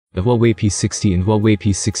The Huawei P60 and Huawei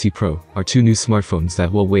P60 Pro are two new smartphones that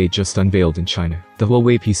Huawei just unveiled in China. The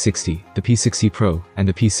Huawei P60, the P60 Pro, and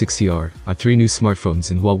the P60R are three new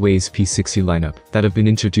smartphones in Huawei's P60 lineup that have been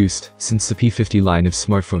introduced since the P50 line of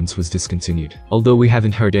smartphones was discontinued. Although we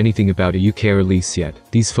haven't heard anything about a UK release yet,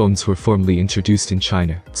 these phones were formally introduced in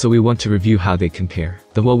China, so we want to review how they compare.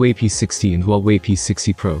 The Huawei P60 and Huawei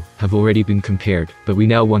P60 Pro have already been compared, but we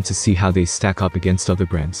now want to see how they stack up against other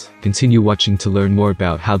brands. Continue watching to learn more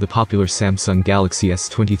about how the popular Samsung Galaxy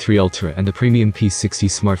S23 Ultra and the premium P60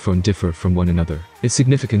 smartphone differ from one another. It's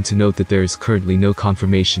significant to note that there is currently no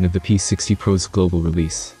confirmation of the P60 Pro's global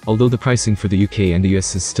release. Although the pricing for the UK and the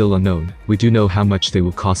US is still unknown, we do know how much they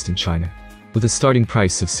will cost in China. With a starting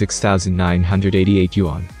price of 6,988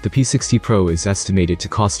 yuan, the P60 Pro is estimated to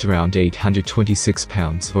cost around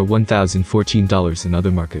 £826 or $1,014 in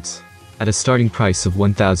other markets. At a starting price of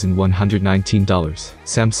 $1,119,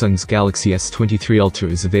 Samsung's Galaxy S23 Ultra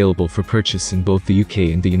is available for purchase in both the UK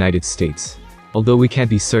and the United States. Although we can't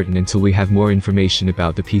be certain until we have more information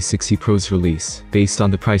about the P60 Pro's release, based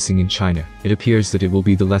on the pricing in China, it appears that it will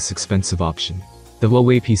be the less expensive option. The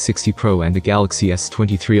Huawei P60 Pro and the Galaxy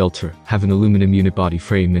S23 Ultra have an aluminum unibody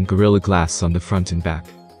frame and Gorilla Glass on the front and back.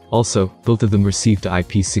 Also, both of them received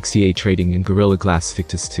IP68 rating in Gorilla Glass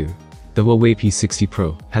Victus 2. The Huawei P60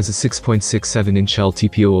 Pro has a 6.67-inch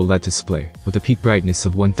LTPO OLED display with a peak brightness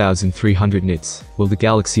of 1300 nits, while the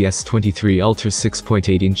Galaxy S23 Ultra's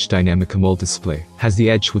 6.8-inch Dynamic AMOLED display has the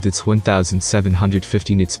edge with its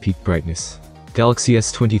 1750 nits peak brightness. Galaxy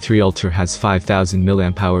S23 Ultra has 5000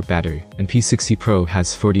 mAh battery, and P60 Pro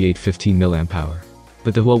has 4815 mAh.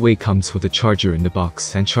 But the Huawei comes with a charger in the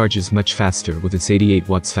box and charges much faster with its 88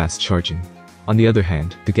 watts fast charging. On the other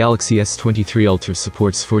hand, the Galaxy S23 Ultra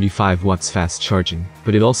supports 45 watts fast charging,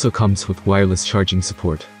 but it also comes with wireless charging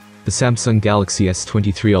support. The Samsung Galaxy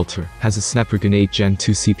S23 Ultra has a Snapdragon 8 Gen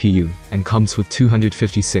 2 CPU and comes with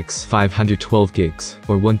 256 512 gigs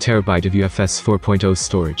or 1 TB of UFS 4.0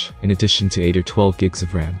 storage, in addition to 8 or 12 gigs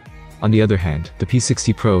of RAM. On the other hand, the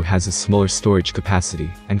P60 Pro has a smaller storage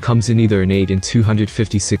capacity and comes in either an 8 and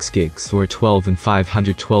 256 gigs or a 12 and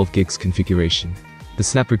 512 gigs configuration. The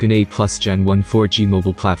Snapdragon 8 Plus Gen 1 4G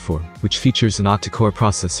mobile platform, which features an octa-core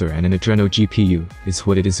processor and an Adreno GPU, is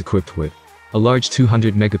what it is equipped with. A large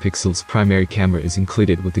 200 megapixels primary camera is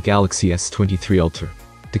included with the Galaxy S23 Ultra.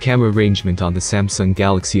 The camera arrangement on the Samsung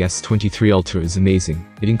Galaxy S23 Ultra is amazing.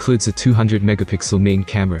 It includes a 200 megapixel main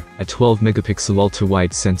camera, a 12 megapixel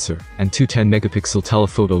ultra-wide sensor, and two 10 megapixel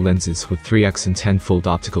telephoto lenses with 3x and 10-fold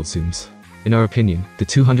optical zooms. In our opinion, the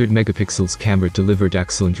 200 megapixels camera delivered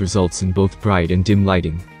excellent results in both bright and dim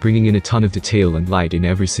lighting, bringing in a ton of detail and light in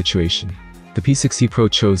every situation. The P60 Pro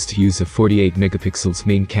chose to use a 48 megapixels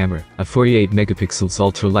main camera, a 48 megapixels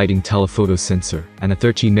ultra-lighting telephoto sensor, and a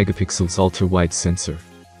 13 megapixels ultra-wide sensor.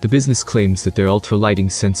 The business claims that their ultra-lighting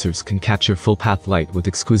sensors can capture full-path light with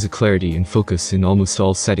exquisite clarity and focus in almost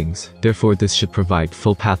all settings, therefore this should provide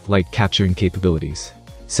full-path light capturing capabilities.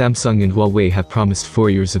 Samsung and Huawei have promised 4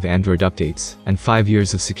 years of Android updates and 5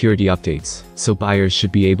 years of security updates, so buyers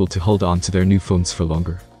should be able to hold on to their new phones for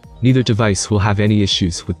longer. Neither device will have any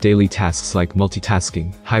issues with daily tasks like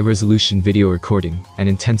multitasking, high-resolution video recording, and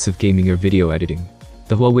intensive gaming or video editing.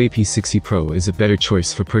 The Huawei P60 Pro is a better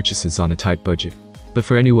choice for purchases on a tight budget. But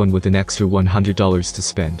for anyone with an extra $100 to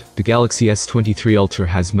spend, the Galaxy S23 Ultra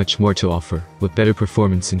has much more to offer, with better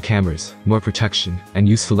performance in cameras, more protection, and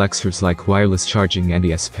useful extras like wireless charging and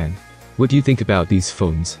the S Pen. What do you think about these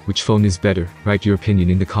phones? Which phone is better? Write your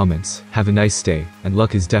opinion in the comments. Have a nice day, and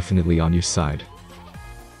luck is definitely on your side.